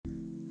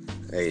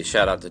Hey,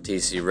 shout out to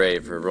TC Ray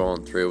for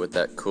rolling through with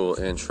that cool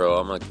intro.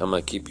 I'm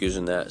gonna keep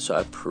using that, so I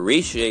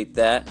appreciate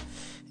that.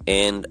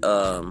 And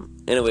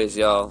anyways,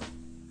 y'all,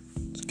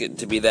 it's getting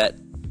to be that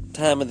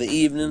time of the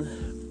evening.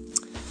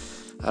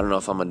 I don't know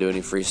if I'm gonna do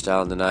any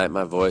freestyling tonight.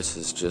 My voice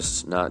is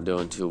just not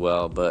doing too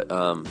well, but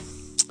I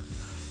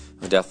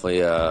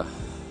definitely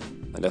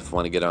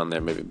want to get on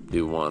there, maybe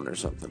do one or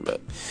something. But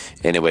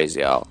anyways,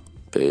 y'all,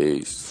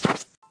 peace.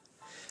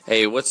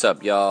 Hey, what's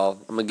up, y'all?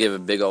 I'm going to give a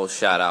big old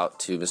shout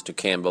out to Mr.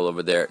 Campbell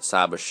over there at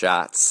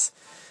Shoutout.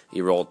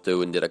 He rolled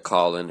through and did a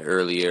call-in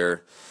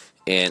earlier,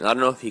 and I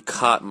don't know if he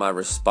caught my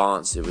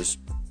response. It was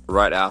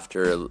right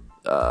after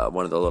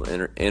one of the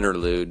little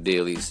interlude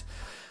dealies.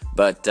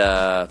 But,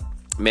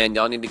 man,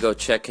 y'all need to go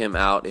check him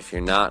out if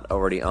you're not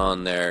already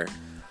on there.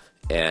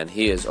 And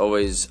he is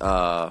always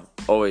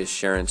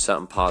sharing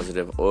something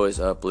positive, always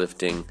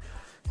uplifting.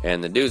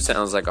 And the dude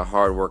sounds like a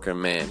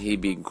hard-working man. He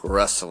be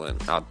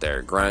grustling out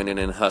there, grinding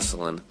and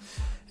hustling.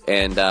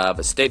 And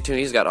but stay tuned.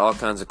 He's got all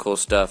kinds of cool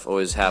stuff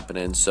always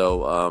happening.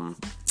 So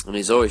and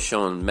he's always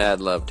showing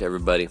mad love to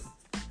everybody.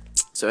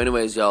 So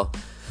anyways, y'all,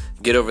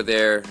 get over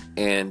there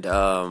and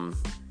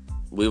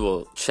we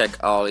will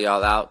check all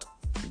y'all out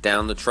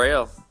down the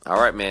trail. All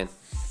right, man.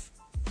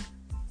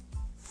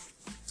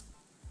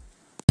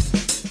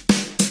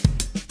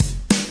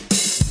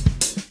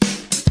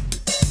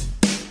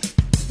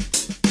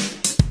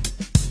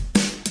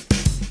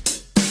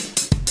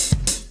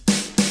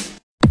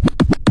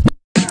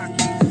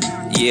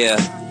 Yeah,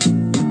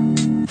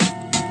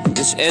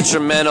 this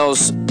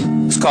instrumental's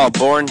it's called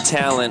Born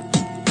Talent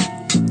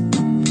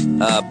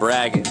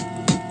Bragging.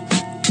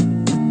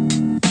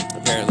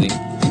 Apparently,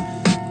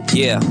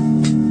 yeah.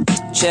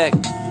 Check.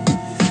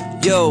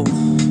 Yo,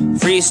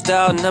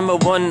 freestyle number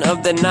one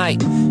of the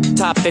night.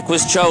 Topic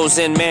was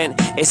chosen, man.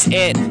 It's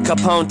Ed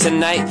Capone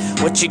tonight.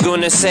 What you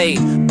gonna say?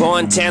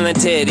 Born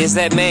talented is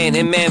that man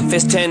in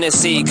Memphis,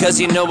 Tennessee. Cause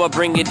you know I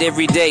bring it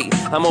every day.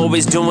 I'm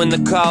always doing the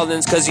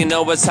call-ins, cause you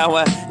know it's how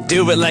I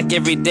do it, like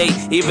every day,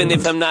 even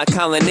if I'm not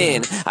calling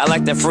in. I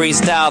like to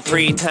freestyle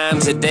 3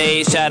 times a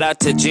day. Shout out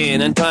to Jen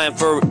and Blind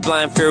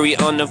Fury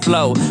on the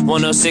flow.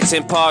 106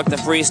 in Park, the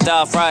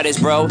Freestyle Fridays,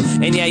 bro.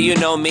 And yeah, you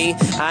know me,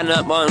 I'm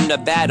not on the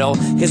battle.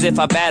 Cause if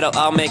I battle,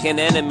 I'll make an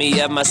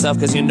enemy of myself.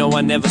 Cause you know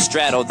I never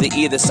straddle the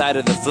either side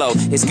of the flow.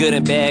 It's good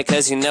and bad,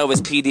 cause you know it's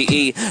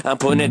PDE. I'm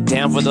putting it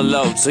down for the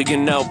load, so you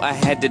know I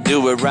had to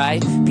do it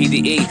right.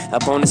 PDE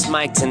up on this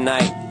mic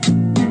tonight.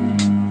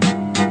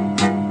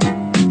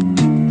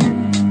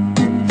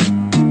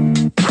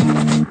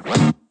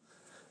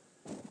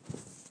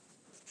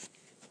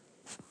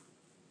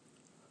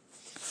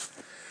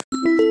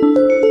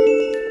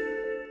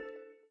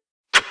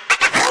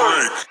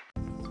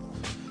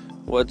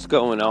 What's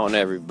going on,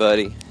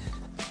 everybody?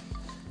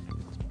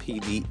 It's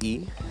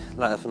PDE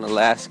Life in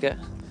Alaska.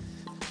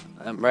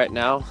 I'm right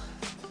now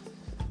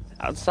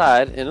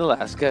outside in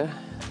Alaska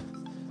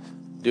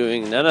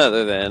doing none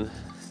other than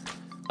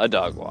a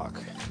dog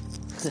walk.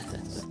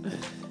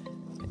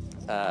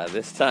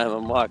 This time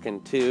I'm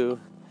walking to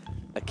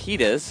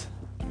Akitas.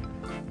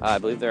 I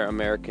believe they're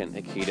American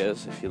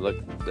Akitas if you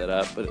look that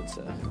up, but it's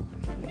a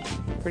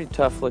pretty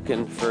tough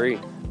looking furry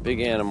big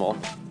animal.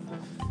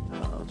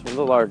 It's one of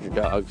the larger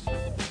dogs.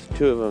 There's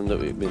 2 of them that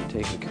we've been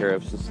taking care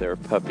of since they were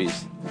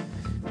puppies.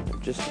 They're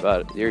just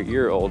about a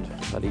year old,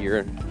 about a year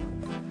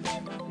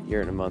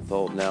and a month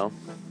old now.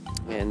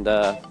 And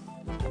I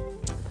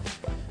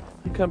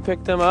come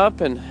pick them up,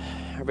 and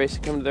I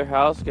basically come to their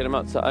house, get them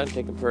outside, and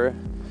take them for a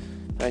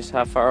nice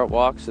half-hour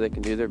walk so they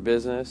can do their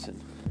business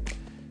and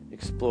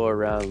explore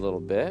around a little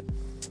bit.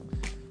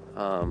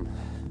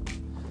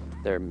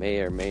 There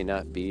may or may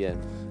not be a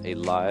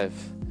live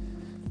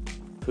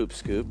poop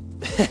scoop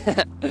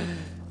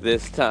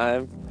this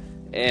time.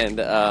 And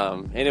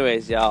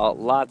anyways, y'all,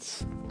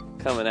 lots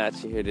coming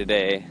at you here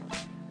today.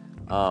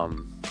 I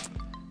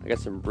got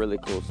some really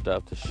cool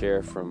stuff to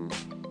share from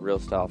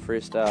Realstyle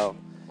Freestyle.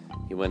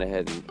 He went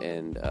ahead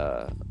and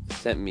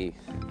sent me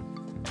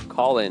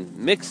call-in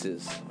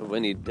mixes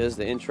when he does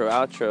the intro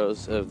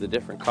outros of the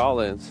different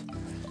call-ins.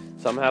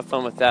 So I'm gonna have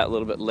fun with that a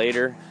little bit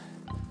later.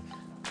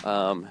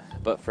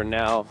 But for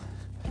now,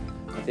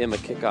 I think I'm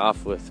gonna kick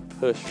off with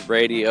Push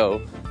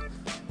Radio.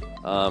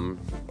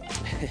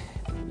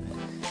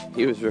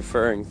 He was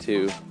referring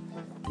to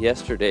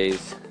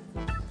yesterday's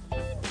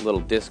little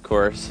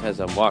discourse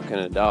as I'm walking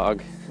a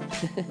dog.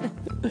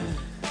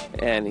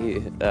 And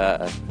he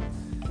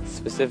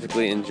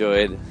specifically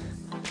enjoyed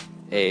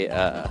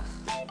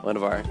one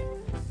of our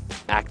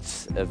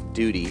acts of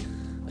duty.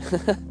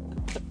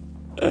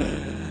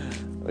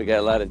 We got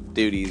a lot of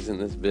duties in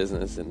this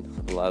business,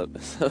 and a lot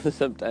of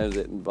sometimes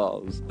it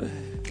involves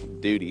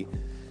duty,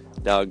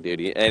 dog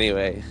duty.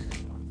 Anyway,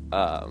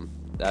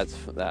 that's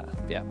that.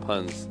 Yeah,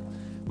 puns.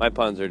 My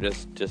puns are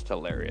just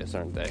hilarious,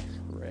 aren't they?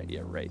 Right?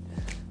 Yeah, right.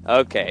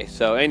 Okay.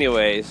 So,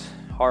 anyways,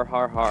 har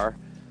har har,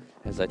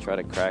 as I try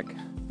to crack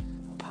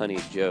punny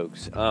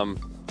jokes.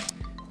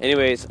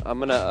 Anyways, I'm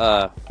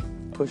gonna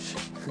push.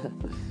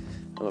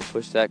 I'm gonna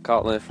push that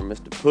call in from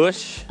Mr.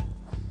 Push.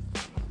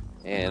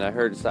 And I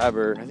heard I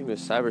think it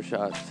was Cyber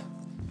Shots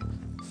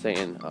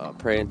saying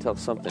pray until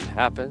something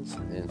happens,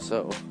 and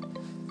so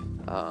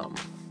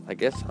I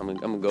guess I'm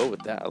gonna go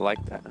with that. I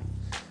like that.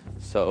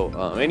 So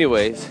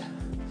anyways,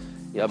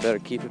 y'all better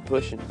keep it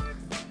pushing.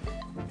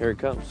 Here it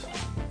comes.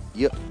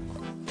 Yep.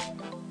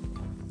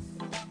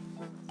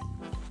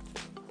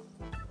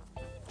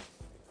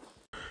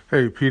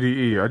 Hey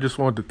PDE, I just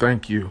wanted to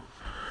thank you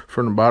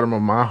from the bottom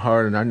of my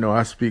heart, and I know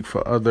I speak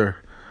for other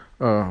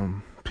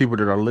people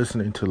that are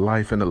listening to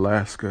Life in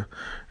Alaska.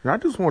 And I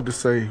just want to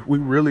say we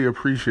really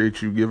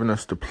appreciate you giving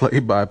us the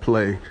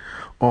play-by-play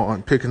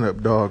on picking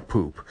up dog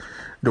poop.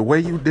 The way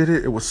you did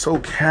it, it was so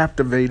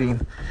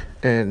captivating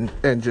and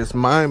just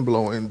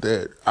mind-blowing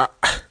that I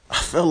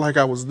felt like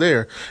I was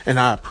there, and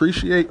I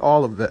appreciate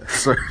all of that.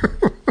 So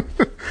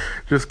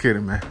just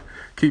kidding, man.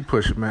 Keep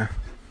pushing, man.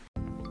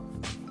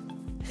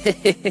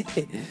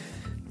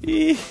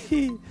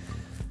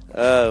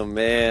 Oh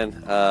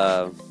man,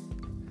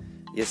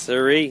 yes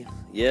sirree,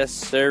 yes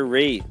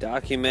sirree.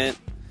 Document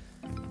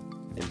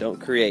and don't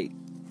create,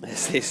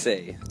 as they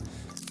say.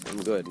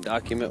 I'm good and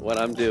document what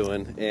I'm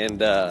doing, and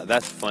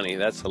that's funny.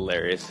 That's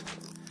hilarious.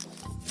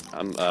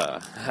 I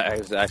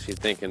was actually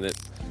thinking that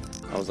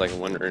I'm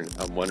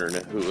wondering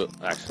who will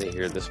actually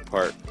hear this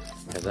part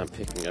as I'm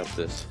picking up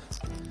this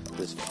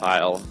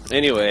pile.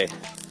 Anyway,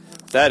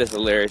 that is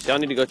hilarious. Y'all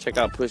need to go check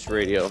out Push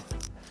Radio.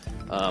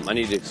 I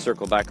need to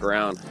circle back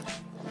around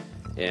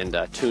and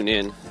tune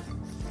in,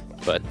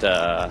 but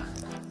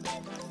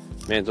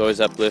man's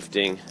always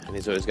uplifting, and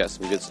he's always got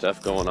some good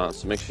stuff going on,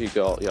 so make sure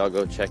y'all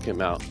go check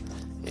him out.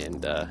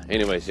 And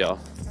anyways, y'all,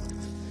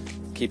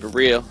 keep it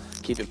real,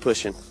 keep it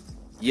pushing.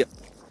 Yep.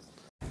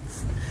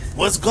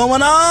 What's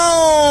going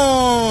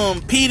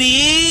on,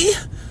 PDE?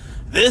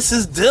 This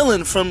is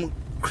Dylan from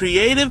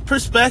Creative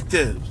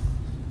Perspective,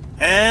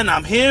 and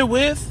I'm here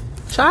with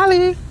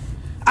Charlie.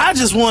 I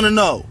just want to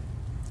know,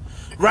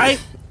 right?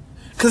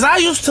 Because I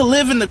used to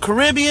live in the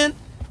Caribbean,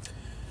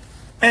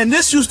 and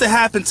this used to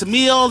happen to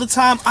me all the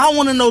time. I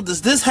want to know,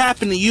 does this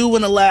happen to you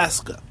in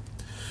Alaska?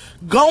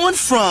 Going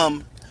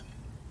from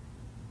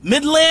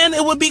Midland,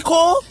 it would be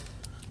called,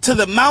 to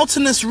the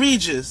mountainous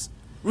regions,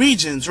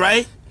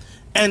 right?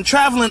 And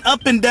traveling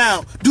up and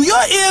down. Do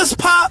your ears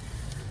pop?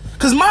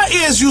 Because my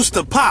ears used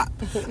to pop.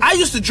 I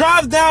used to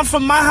drive down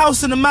from my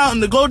house in the mountain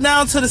to go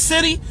down to the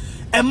city,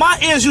 and my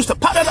ears used to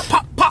pop,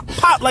 pop, pop,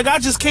 pop, like I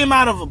just came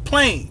out of a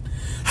plane.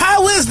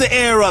 How is the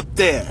air up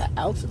there? The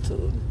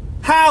altitude.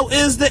 How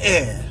is the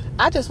air?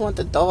 I just want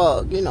the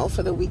dog,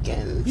 for the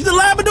weekend. You the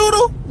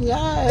Labradoodle?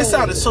 Yes. It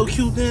sounded so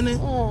cute, didn't it?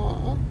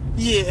 Aww.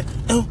 Yeah.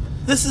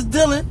 This is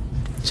Dylan.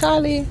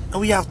 Charlie. And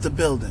we out the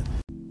building.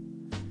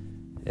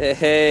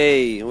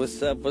 Hey,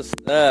 what's up, what's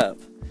up?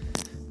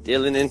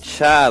 Dylan and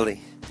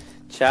Charlie.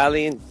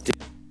 Charlie and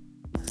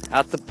Dylan.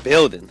 Out the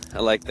building. I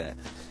like that.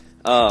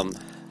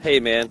 Hey,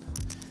 man.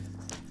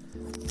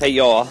 Hey,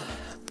 y'all.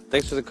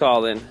 Thanks for the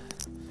call-in.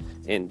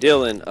 And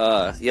Dylan,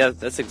 yeah,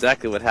 that's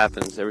exactly what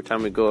happens. Every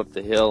time we go up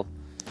the hill,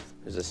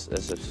 there's a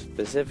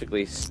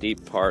specifically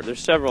steep part. There's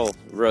several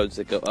roads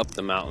that go up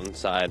the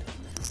mountainside.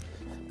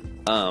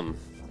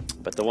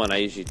 But the one I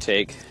usually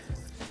take,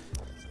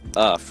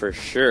 for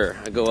sure,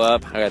 I go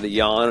up, I got to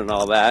yawn and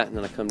all that, and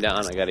then I come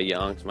down, I got to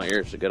yawn because my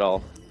ears get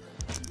all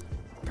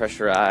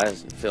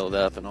pressurized and filled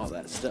up and all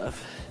that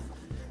stuff.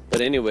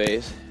 But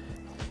anyways,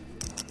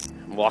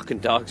 I'm walking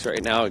dogs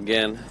right now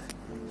again.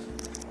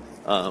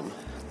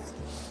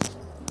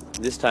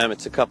 This time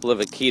it's a couple of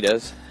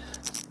Akitas,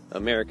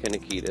 American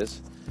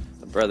Akitas,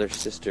 a brother,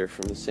 sister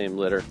from the same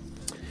litter.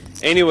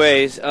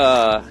 Anyways,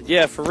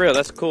 yeah, for real,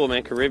 that's cool,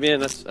 man.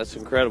 Caribbean, that's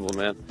incredible,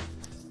 man.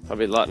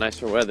 Probably a lot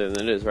nicer weather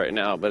than it is right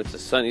now, but it's a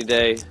sunny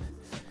day,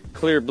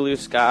 clear blue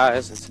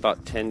skies. It's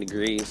about 10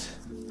 degrees,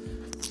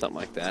 something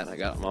like that.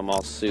 I'm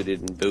all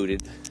suited and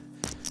booted,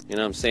 you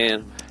know what I'm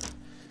saying?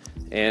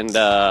 And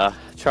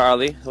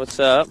Charlie, what's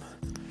up?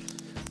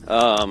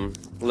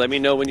 Let me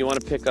know when you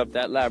want to pick up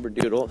that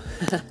Labradoodle.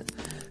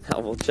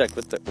 We'll check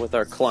with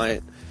our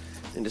client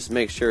and just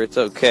make sure it's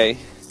okay.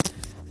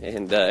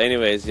 And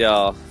anyways,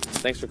 y'all,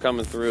 thanks for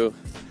coming through.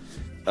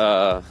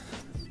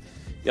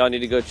 Y'all need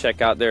to go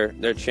check out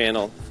their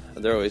channel.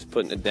 They're always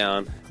putting it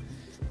down,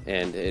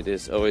 and it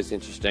is always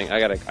interesting. I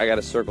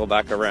gotta circle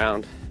back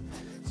around.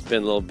 It's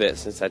been a little bit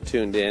since I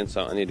tuned in,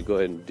 so I need to go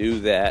ahead and do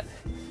that.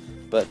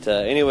 But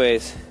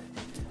anyways,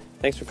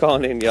 thanks for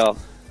calling in, y'all.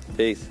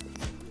 Peace.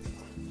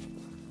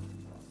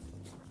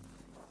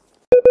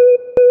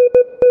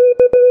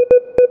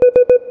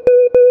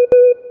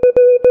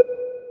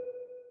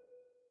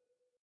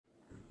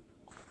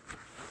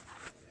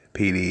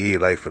 PDE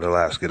Life in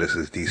Alaska. This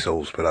is D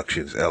Souls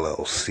Productions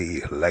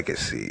LLC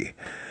Legacy.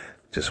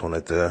 Just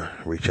wanted to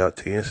reach out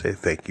to you and say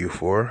thank you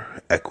for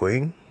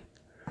echoing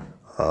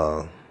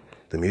the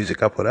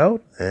music I put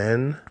out,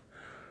 and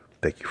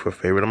thank you for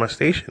favoriting my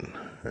station.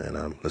 And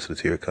I'm listening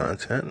to your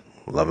content,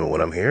 loving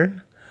what I'm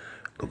hearing.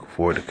 Looking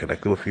forward to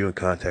connecting with you and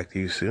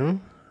contacting you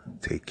soon.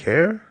 Take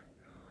care.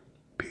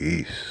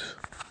 Peace.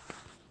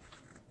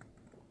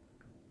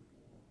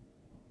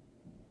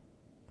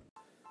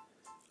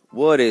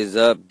 What is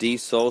up, D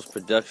Souls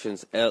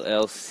Productions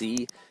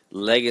LLC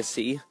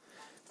Legacy?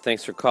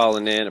 thanks for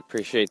calling in.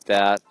 Appreciate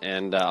that.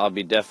 And I'll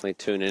be definitely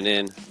tuning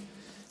in,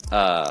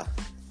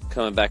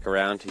 coming back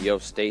around to Yo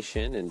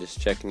Station and just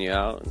checking you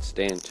out and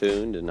staying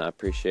tuned. And I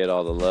appreciate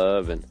all the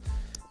love and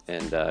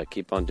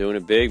keep on doing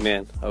it big,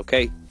 man.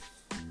 Okay.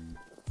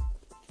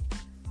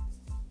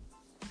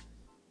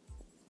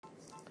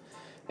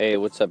 Hey,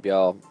 what's up,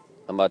 y'all?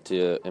 I'm about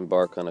to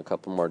embark on a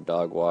couple more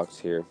dog walks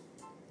here.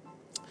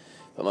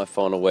 Put my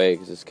phone away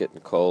because it's getting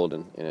cold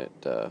and it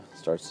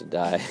starts to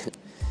die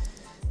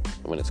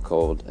when it's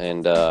cold.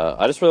 And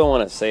I just really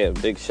want to say a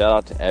big shout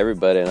out to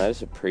everybody, and I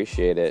just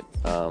appreciate it.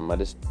 I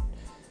just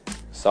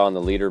saw on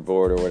the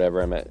leaderboard or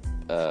whatever I'm at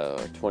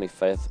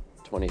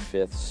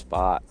 25th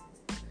spot,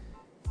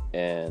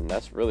 and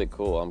that's really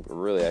cool. I'm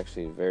really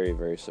actually very,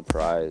 very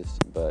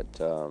surprised, but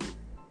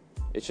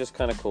it's just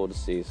kind of cool to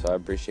see, so I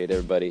appreciate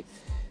everybody.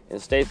 And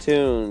stay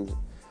tuned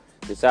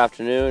this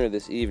afternoon or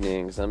this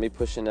evening, because I'm going to be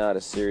pushing out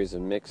a series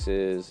of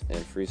mixes and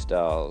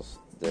freestyles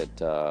that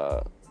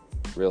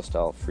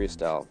Realstyle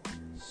Freestyle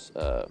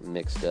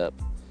mixed up,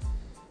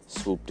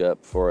 swooped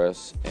up for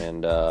us,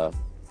 and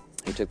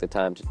he took the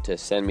time to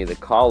send me the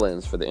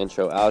call-ins for the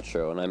intro,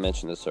 outro, and I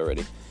mentioned this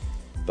already,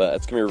 but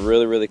it's going to be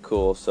really, really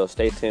cool, so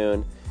stay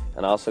tuned.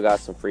 And I also got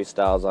some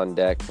freestyles on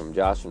deck from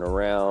Joshing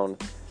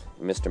Around,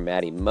 Mr.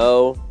 Matty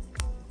Mo.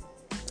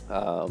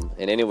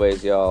 And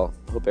anyways, y'all,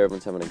 hope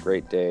everyone's having a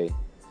great day,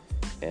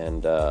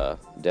 and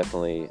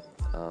definitely,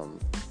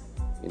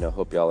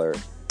 hope y'all are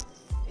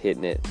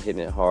hitting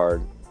it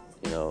hard,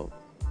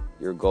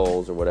 your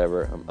goals or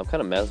whatever. I'm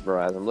kind of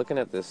mesmerized. I'm looking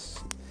at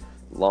this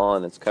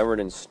lawn that's covered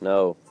in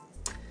snow,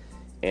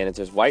 and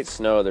there's white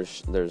snow.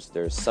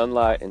 There's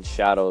sunlight and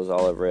shadows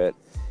all over it,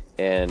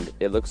 and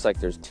it looks like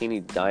there's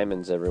teeny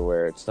diamonds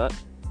everywhere. It's not,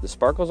 the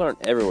sparkles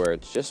aren't everywhere.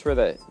 It's just where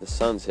the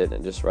sun's hitting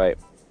it just right.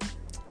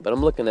 But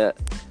I'm looking at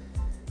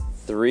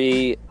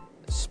 3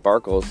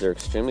 sparkles. They're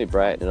extremely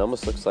bright, and it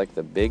almost looks like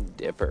the Big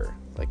Dipper.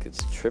 Like,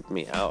 it's tripped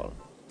me out.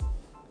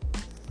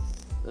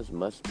 Those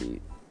must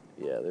be,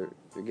 yeah,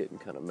 they're getting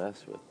kind of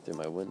messed with through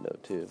my window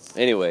too.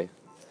 Anyway,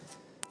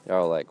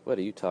 y'all are like, what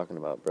are you talking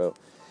about, bro?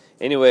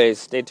 Anyways,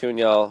 stay tuned,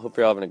 y'all. Hope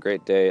you're all having a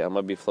great day. I'm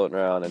gonna be floating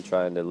around and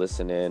trying to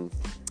listen in.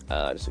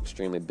 Just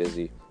extremely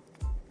busy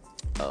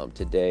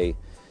today.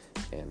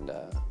 And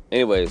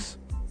anyways,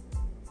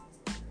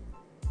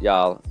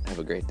 y'all have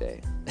a great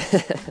day.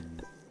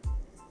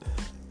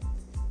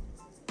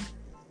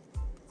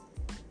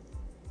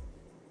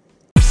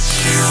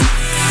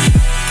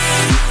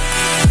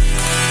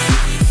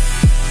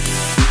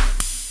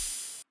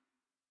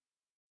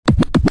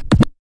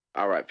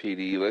 All right,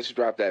 PDE, let's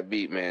drop that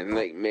beat, man.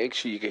 Make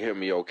sure you can hear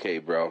me okay,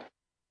 bro.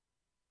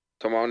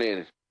 Come on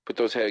in. Put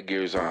those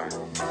headgears on.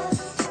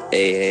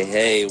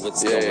 Hey,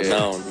 what's going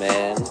on,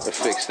 man? I'll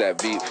fix that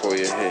beat for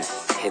you. Hey.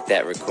 Hit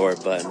that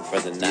record button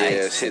for the night.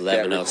 Yes, hit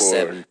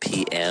 11:07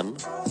 p.m.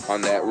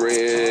 On that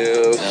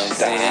real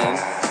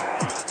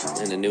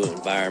style. In a new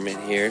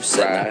environment here,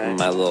 setting up in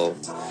my little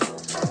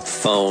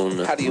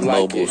phone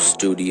mobile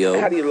studio.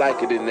 How do you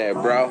like it in there,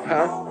 bro?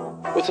 Huh?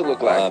 What's it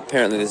look like?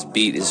 Apparently this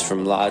beat is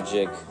from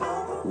Logic.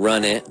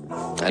 Run It.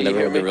 I never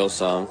heard the real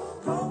song.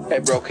 Hey,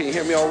 bro, can you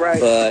hear me all right?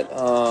 But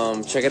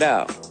check it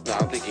out. No, I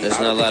don't think there's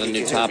not a lot of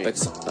new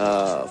topics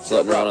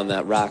floating around on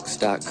that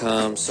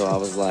rocks.com, so I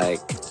was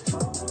like,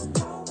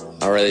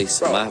 already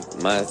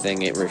my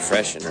thing ain't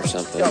refreshing or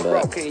something. Yo, but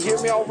bro, can you hear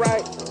me all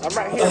right? I'm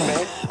right here,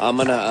 man. I'm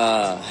gonna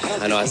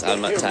I know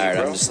I'm not tired.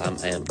 I'm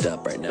amped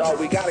up right now. No,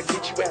 we gotta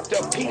get you amped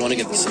up. I want to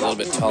get this a little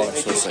bit taller,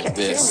 so it's like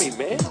this. Hear me,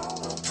 man.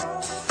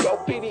 Yo,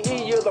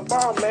 PDE, you're the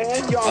bomb,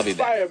 man. You're on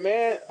fire,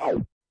 man.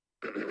 Oh.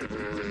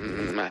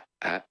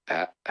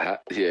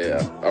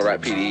 Yeah. All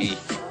right, PDE.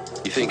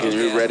 You thinking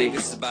you're ready?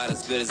 This is about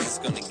as good as it's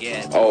gonna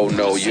get. Oh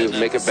no, you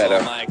make it better.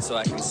 Mic so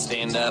I can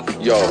stand up.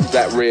 Yo,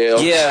 that real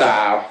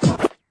style.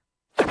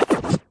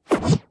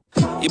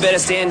 You better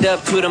stand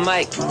up to the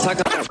mic.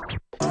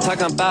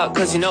 Talking about,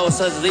 cause you know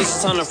it's at least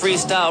it's on a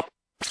freestyle.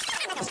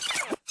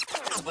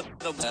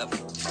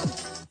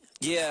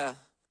 Yeah.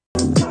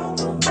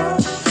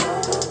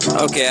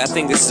 Okay, I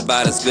think this is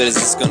about as good as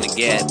it's gonna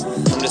get.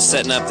 I'm just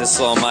setting up this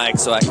little mic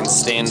so I can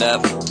stand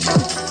up.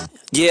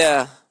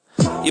 Yeah.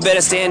 You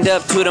better stand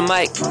up to the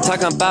mic.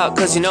 Talking about,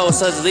 cause you know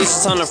it's at least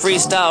it's on a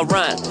freestyle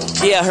run.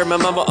 Yeah, I heard my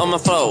mama on my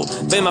flow.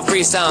 Been my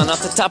freestyle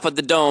off the top of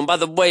the dome. By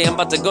the way, I'm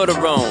about to go to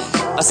Rome.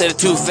 I said it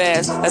too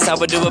fast, that's how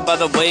I do it, by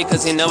the way,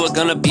 cause you know it's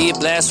gonna be a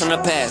blast from the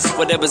past.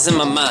 Whatever's in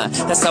my mind,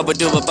 that's how I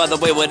do it, by the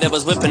way,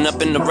 whatever's whipping up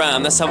in the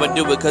rhyme, that's how I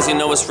do it, cause you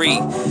know it's free.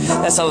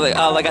 That's all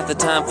I got the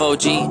time for,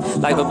 G.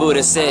 Like what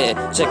BOOOTH said,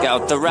 check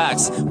out the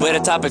rocks, where the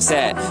topic's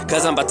at,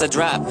 cause I'm about to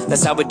drop.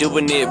 That's how we're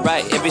doing it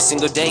right every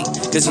single day,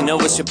 cause you know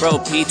it's your bro,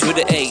 P to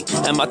the A.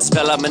 I'm about to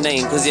spell out my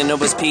name, cause you know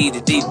it's P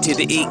to D to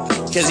the E,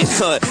 cause you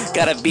know it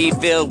gotta be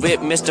filled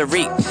with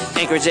mystery.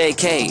 Anchor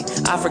JK,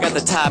 I forgot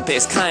the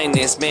topics,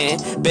 kindness, man,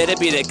 better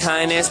be the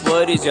kindness.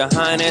 What is your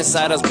highness?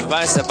 I don't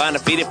advice upon the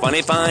feet if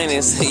funny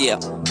finest. Yeah,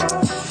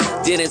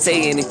 didn't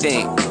say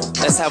anything,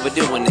 that's how we're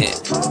doing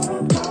it.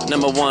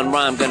 #1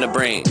 rhyme gonna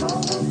bring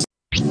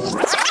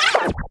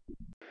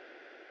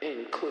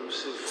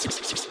inclusive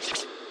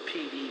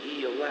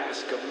PDE Alaska.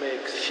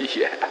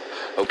 Yeah.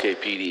 Okay,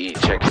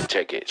 PDE,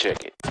 check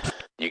it.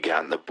 You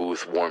got in the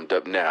booth warmed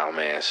up now,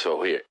 man.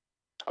 So here,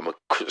 I'm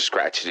gonna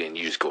scratch it in.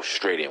 You just go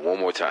straight in one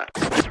more time.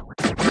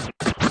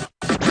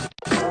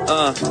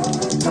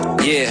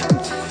 Yeah.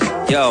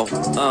 Yo,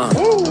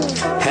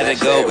 had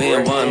to go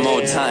in one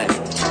more time.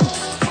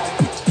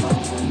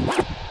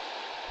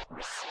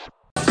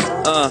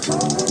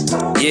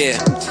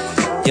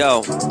 Yeah.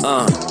 Yo,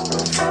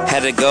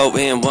 had to go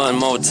in one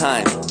more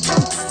time.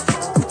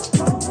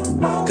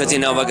 Cause you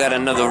know I got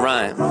another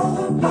rhyme.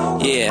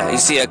 Yeah, you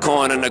see a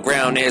coin on the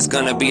ground, there's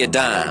gonna be a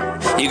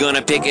dime. You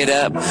gonna pick it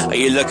up? Are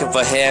you looking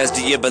for hairs?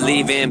 Do you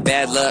believe in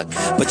bad luck?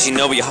 But you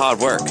know your hard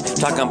work.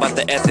 Talking about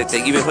the ethic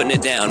that you been putting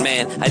it down,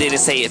 man. I didn't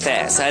say it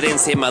fast. I didn't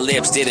say my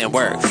lips didn't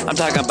work. I'm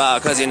talking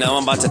about cause you know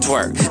I'm about to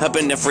twerk up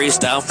in the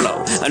freestyle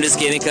flow. I'm just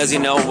kidding cause you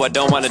know I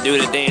don't wanna do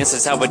the dance.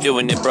 That's how we're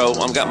doing it, bro.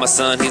 I'm got my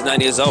son, he's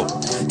 9 years old.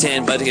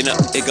 10, but you know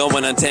it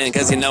going on 10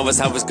 cause you know it's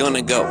how it's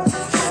gonna go.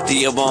 Do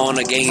you want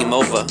a game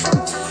over?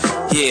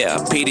 Yeah,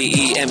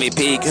 PDE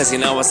MVP, cause you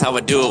know it's how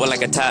I do it.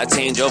 Like a tide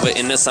change over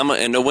in the summer,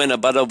 in the winter.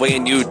 By the way,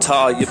 in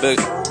Utah, you're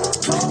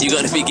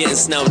gonna be getting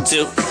snow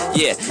too.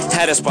 Yeah,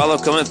 had a swallow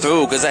coming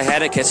through, cause I had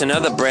to catch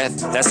another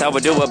breath. That's how I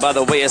do it, by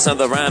the way, it's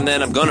another rhyme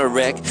that I'm gonna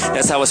wreck.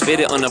 That's how I spit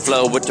it on the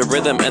flow, with the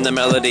rhythm and the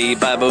melody.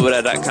 By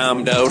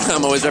BOOOTH.com, though.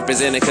 I'm always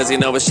represented, cause you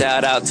know it's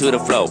shout out to the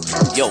flow.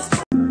 Yo.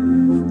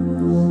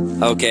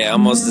 Okay, I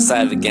almost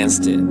decided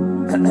against it.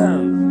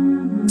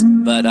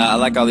 But I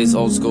like all these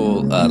old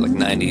school, like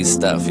 90s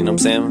stuff, you know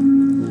what I'm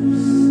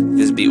saying?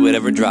 This beat would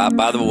ever drop.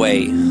 By the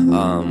way,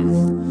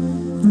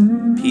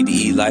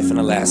 PDE Life in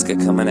Alaska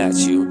coming at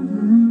you.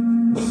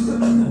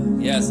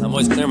 Yes, I'm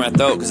always clearing my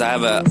throat because I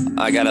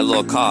got a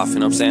little cough, you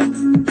know what I'm saying?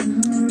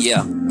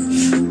 Yeah.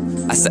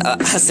 I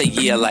say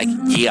yeah like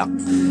yeah.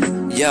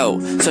 Yo,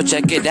 so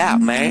check it out,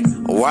 man.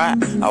 What?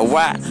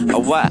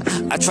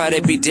 I try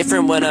to be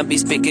different when I be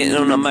speaking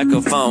on a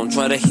microphone.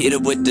 Try to hit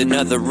it with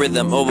another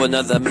rhythm or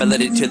another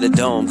melody to the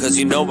dome. Cause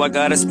you know I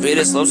gotta spit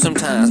it slow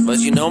sometimes. But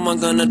you know I'm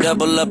gonna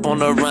double up on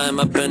the rhyme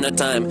up in a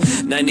time.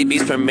 90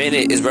 beats per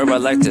minute is where I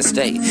like to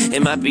stay.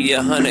 It might be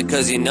 100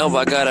 cause you know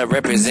I gotta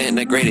represent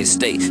the greatest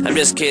state. I'm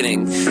just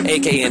kidding,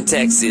 AK in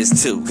Texas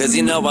too. Cause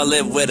you know I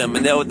live with them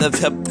and they're a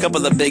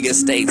couple of biggest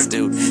states,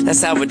 dude.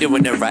 That's how we're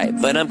doing it right.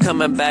 But I'm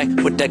coming back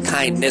with the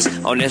kindness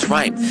on this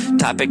rhyme.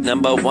 Topic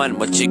number 1,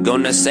 what you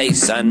gonna say,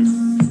 son?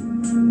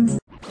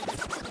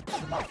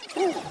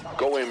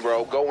 Go in,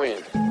 bro, go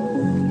in.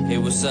 Hey,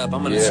 what's up?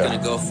 I'm just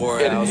gonna go for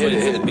it. I was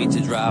waiting for the beat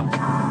to drop.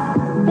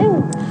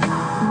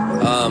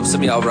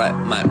 Some of y'all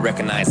might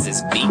recognize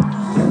this beat.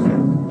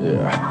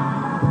 Yeah.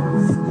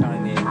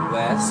 Kanye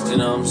West, you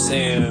know what I'm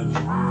saying?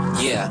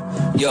 Yeah,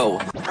 yo.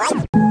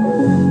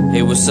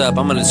 Hey, what's up?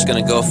 I'm just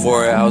gonna go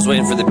for it. I was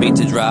waiting for the beat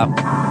to drop.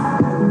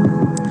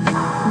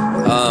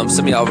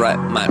 Some of y'all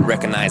might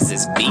recognize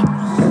this beat.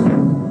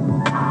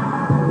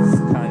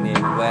 Kanye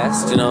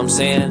West, you know what I'm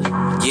saying?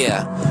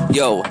 Yeah,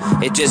 yo,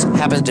 it just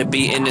happens to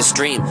be in the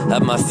stream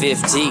of my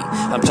 50.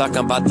 I'm talking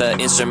about the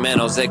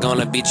instrumentals, they're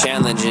gonna be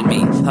challenging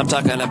me. I'm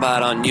talking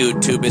about on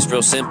YouTube, it's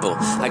real simple.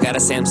 I got a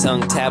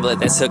Samsung tablet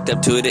that's hooked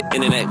up to the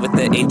internet with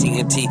the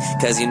AT&T.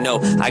 Cause you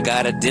know, I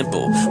got a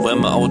dimple when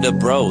my older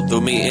bro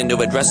threw me into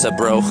a dresser,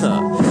 bro.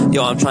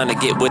 Yo, I'm trying to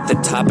get with the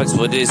topics,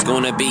 what it's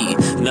gonna be.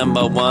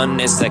 Number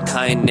 1 is the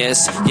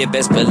kindness, you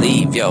best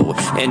believe, yo.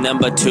 And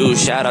number 2,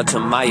 shout out to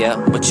Maya,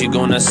 what you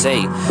gonna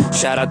say?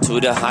 Shout out to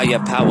the higher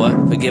power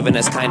for giving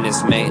us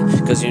kindness,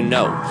 man. Cause you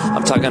know,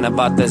 I'm talking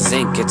about the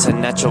zinc, it's a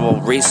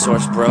natural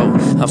resource, bro.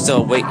 I'm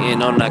still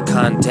waiting on the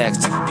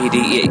context.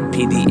 PDE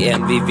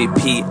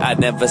MVP, I'd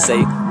never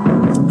say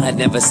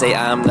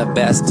I'm the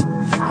best.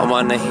 I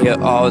wanna hear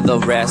all the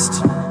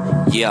rest.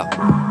 Yeah.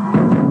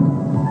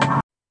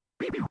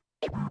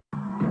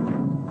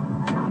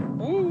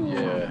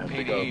 Yeah,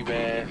 PDE,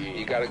 man.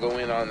 You gotta go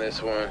in on this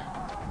one.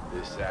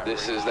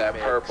 This is that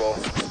purple.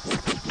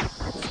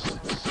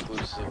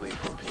 Exclusively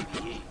from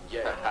PDE.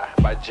 Yeah.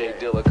 By Jay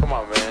Dilla. Come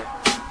on, man.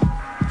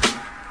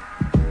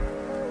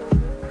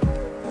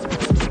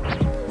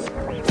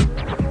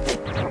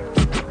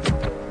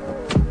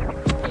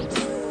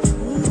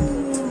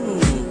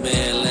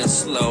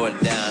 Slow it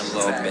down a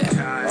little bit.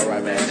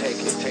 Alright, man,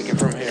 take it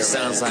from here. It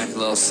sounds like a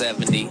little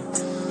 70.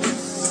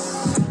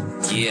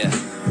 Yeah.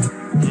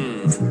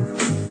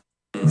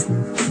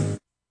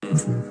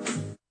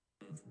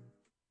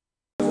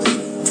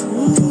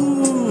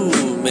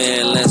 Ooh,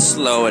 man, let's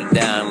slow it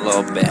down a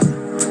little bit.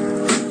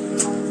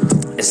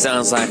 It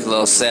sounds like a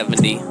little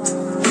 70.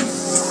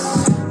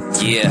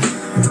 Yeah.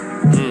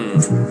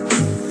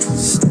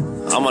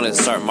 I'm gonna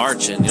start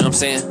marching, you know what I'm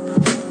saying?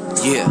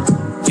 Yeah.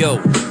 Yo.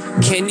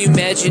 Can you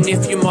imagine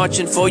if you're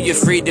marching for your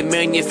freedom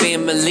and your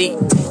family?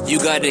 You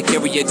gotta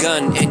carry your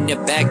gun in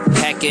your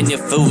backpack and your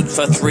food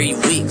for 3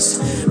 weeks.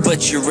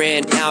 But you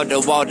ran out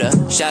of water.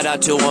 Shout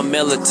out to our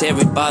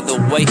military, by the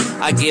way.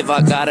 I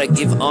gotta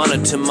give honor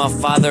to my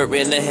father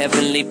in the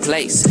heavenly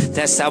place.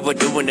 That's how we're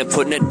doing it,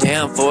 putting it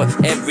down for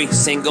every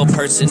single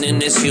person in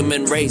this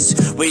human race.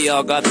 We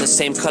all got the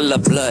same color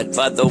blood,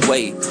 by the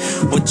way.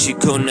 What you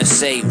gonna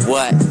say,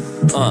 what?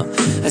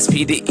 That's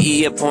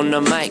PDE up on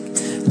the mic.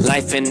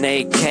 Life in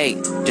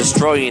AK,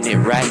 destroying it,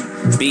 right?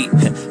 Beat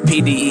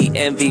PDE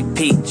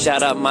MVP.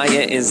 Shout out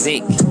Maya and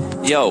Zink.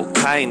 Yo,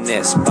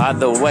 kindness, by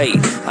the way,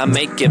 I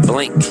make it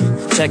blink.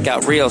 Check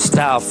out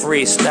Realstyle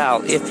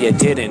Freestyle if you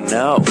didn't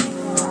know.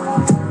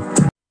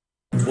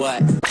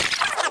 What?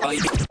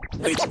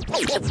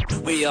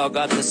 We all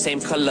got the same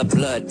color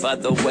blood, by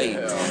the way.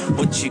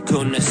 What you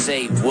gonna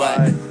say?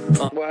 What?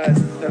 What?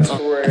 That's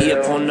real.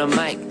 Up on the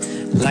mic.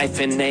 Life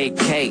in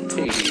AK.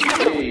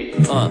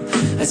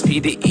 That's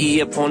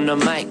PDE up on the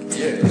mic.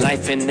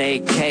 Life in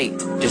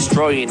AK,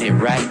 destroying it,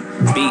 right?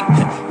 Beat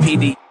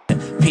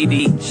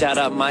PD. Shout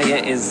out Maya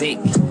and Zink.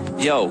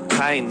 Yo,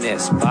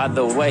 kindness, by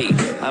the way,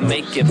 I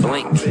make it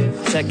blink.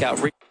 Check out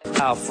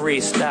Realstyle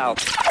Freestyle.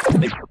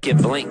 Make it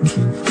blink.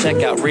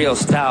 Check out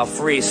Realstyle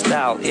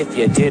Freestyle if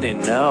you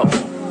didn't know.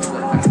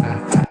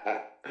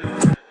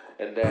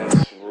 And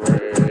that's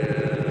real.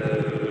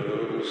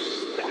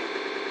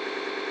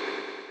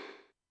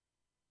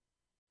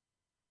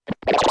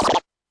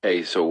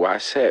 Hey, so I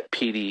set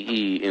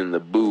PDE in the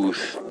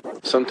booth.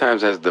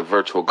 Sometimes as the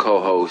virtual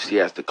co-host, he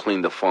has to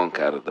clean the funk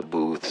out of the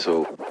booth.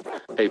 So,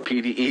 hey,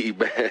 PDE,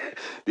 man,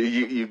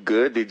 you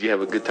good? Did you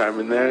have a good time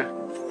in there?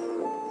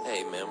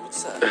 Hey, man,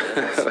 what's up, man?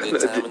 It's a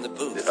good time in the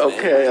booth,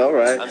 Okay, man. all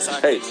right. I'm sorry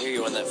I couldn't hear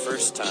you on that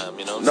first time,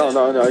 you know what I'm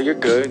saying? No, you're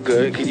good.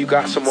 Can you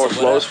got some more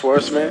flows for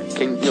us, man?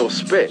 Can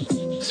spit,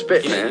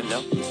 Yeah, man. you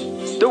know.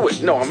 Do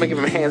it. No, I'm making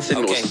him hand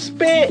signals. Okay.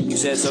 Spit. You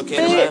said it's okay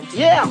Spit. to rhyme?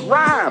 Yeah,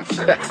 rhyme.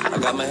 I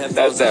got my headphones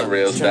That's that on.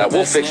 real Turn style. up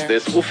We'll that fix snare.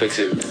 this. We'll fix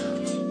it.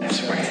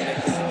 That's right.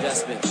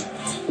 Adjustment.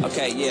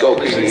 Okay, yeah, Go,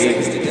 only 30 PDE.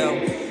 seconds to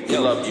go.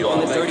 Yo, love you all.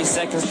 only Thank 30 you.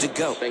 seconds to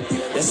go. Thank you.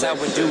 That's how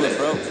we do it,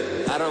 bro.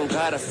 I don't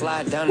gotta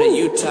fly down to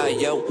Utah,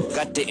 yo.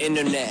 Got the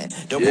internet,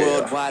 the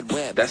World Wide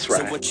Web. That's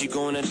right. So what you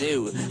gonna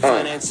do?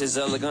 Finances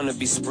are gonna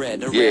be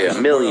spread around Yeah,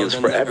 the millions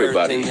world for and the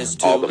everybody, earth, and this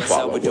all too. the That's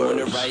how we're doing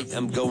it followers. right.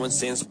 I'm going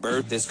since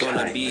birth. It's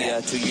gonna be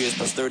 2 years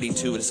plus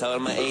 32. That's how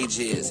my age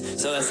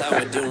is. So that's how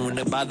we're doing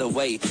it. By the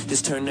way,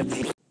 just turn the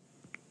page.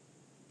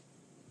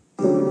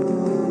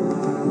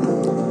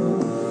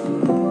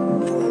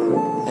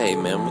 Hey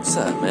man, what's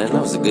up, man?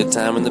 That was a good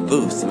time in the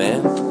booth,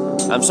 man.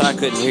 I'm sorry I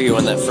couldn't hear you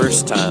on that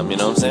first time, you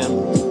know what I'm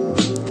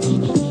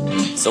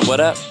saying? So what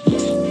up?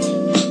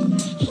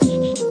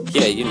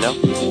 Yeah, you know.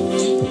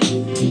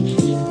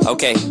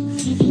 Okay,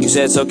 you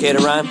said it's okay to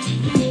rhyme?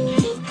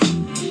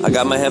 I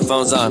got my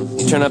headphones on.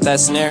 You turn up that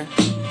snare?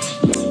 Here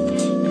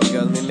we go,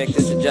 let me make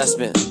this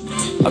adjustment.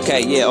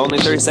 Okay, yeah, only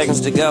 30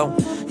 seconds to go.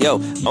 Yo,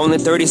 only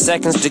 30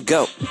 seconds to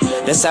go.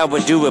 That's how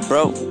we do it,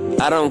 bro.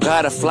 I don't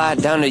gotta fly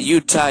down to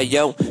Utah,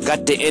 yo.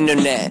 Got the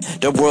internet,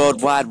 the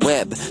World Wide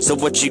Web. So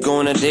what you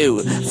gonna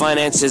do?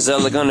 Finances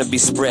are gonna be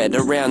spread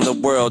around the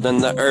world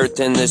and the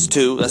earth and this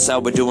too. That's how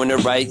we're doing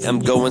it right. I'm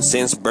going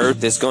since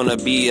birth. It's gonna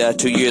be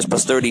 2 years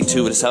plus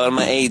 32. That's how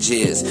my age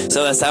is.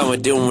 So that's how we're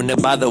doing it.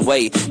 By the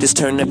way, just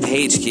turn the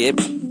page, kid.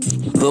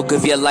 Book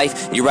of your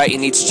life, you're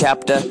writing each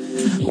chapter,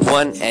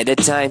 one at a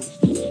time.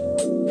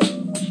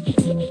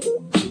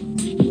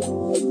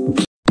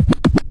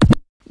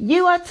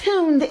 You are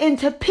tuned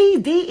into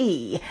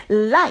PDE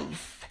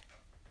Life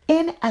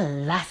in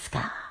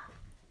Alaska.